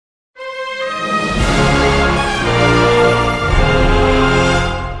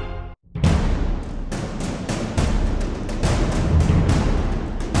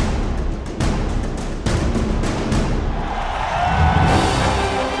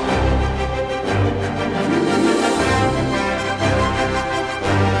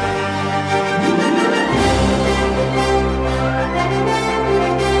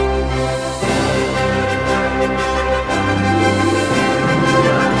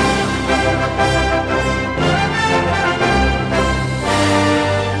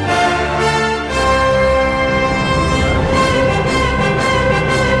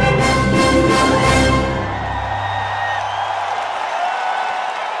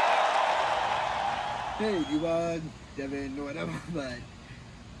Hey, Devon, Devon, or whatever, but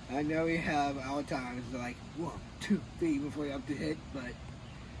I know we have our times like 1, 2, 3 before you have to hit, but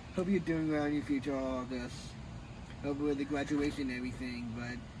hope you're doing well in your future, all of this. Hope with the graduation and everything,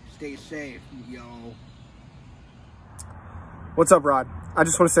 but stay safe, y'all. What's up, Rod? I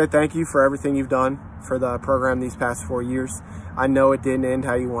just want to say thank you for everything you've done for the program these past 4 years. I know it didn't end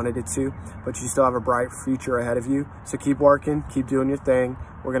how you wanted it to, but you still have a bright future ahead of you. So keep working, keep doing your thing.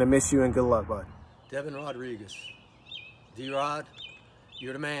 We're going to miss you, and good luck, bud. Devon Rodriguez. D-Rod,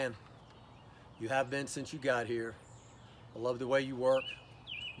 you're the man. You have been since you got here. I love the way you work,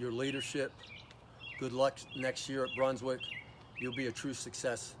 your leadership. Good luck next year at Brunswick. You'll be a true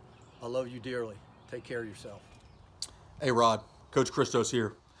success. I love you dearly. Take care of yourself. Hey, Rod. Coach Christos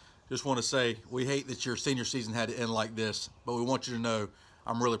here. Just want to say we hate that your senior season had to end like this, but we want you to know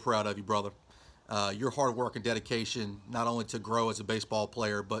I'm really proud of you, brother. Your hard work and dedication, not only to grow as a baseball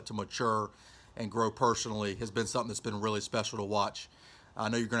player, but to mature and grow personally, has been something that's been really special to watch. I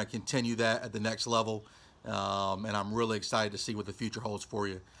know you're going to continue that at the next level, and I'm really excited to see what the future holds for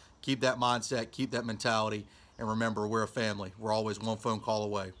you. Keep that mindset, keep that mentality, and remember, we're a family. We're always one phone call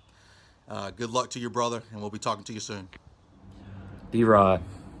away. Good luck to your brother, and we'll be talking to you soon. D-Rod,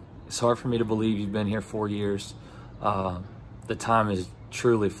 it's hard for me to believe you've been here 4 years. The time has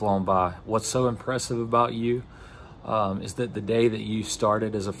truly flown by. What's so impressive about you is that the day that you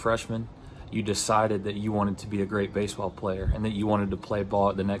started as a freshman, you decided that you wanted to be a great baseball player and that you wanted to play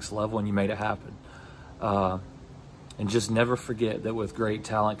ball at the next level, and you made it happen. And just never forget that with great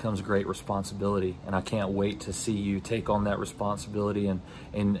talent comes great responsibility, and I can't wait to see you take on that responsibility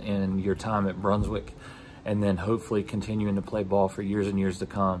in your time at Brunswick, and then hopefully continuing to play ball for years and years to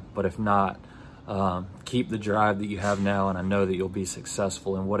come. But if not, keep the drive that you have now, and I know that you'll be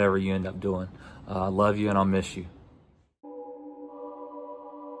successful in whatever you end up doing. I love you, and I'll miss you.